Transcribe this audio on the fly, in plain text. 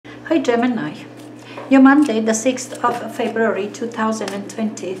Hi Gemini. Your Monday, the 6th of February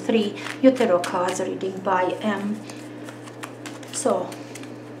 2023, your tarot cards reading by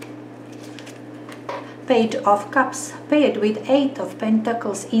Page of Cups paired with 8 of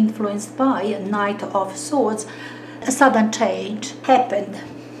Pentacles influenced by Knight of Swords. A sudden change happened.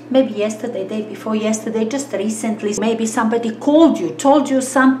 Maybe yesterday, day before yesterday, just recently, maybe somebody called you, told you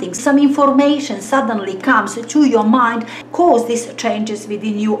something, some information suddenly comes to your mind, cause these changes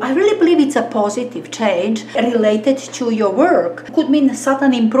within you. I really believe it's a positive change related to your work. Could mean a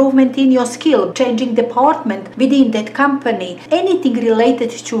sudden improvement in your skill, changing department within that company, anything related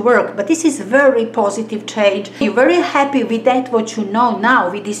to work. But this is very positive change. You're very happy with that, what you know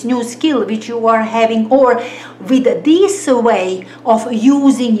now, with this new skill which you are having, or with this way of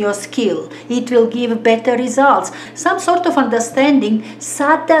using your skill. It will give better results. Some sort of understanding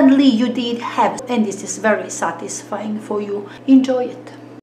suddenly you did have, and this is very satisfying for you. Enjoy it.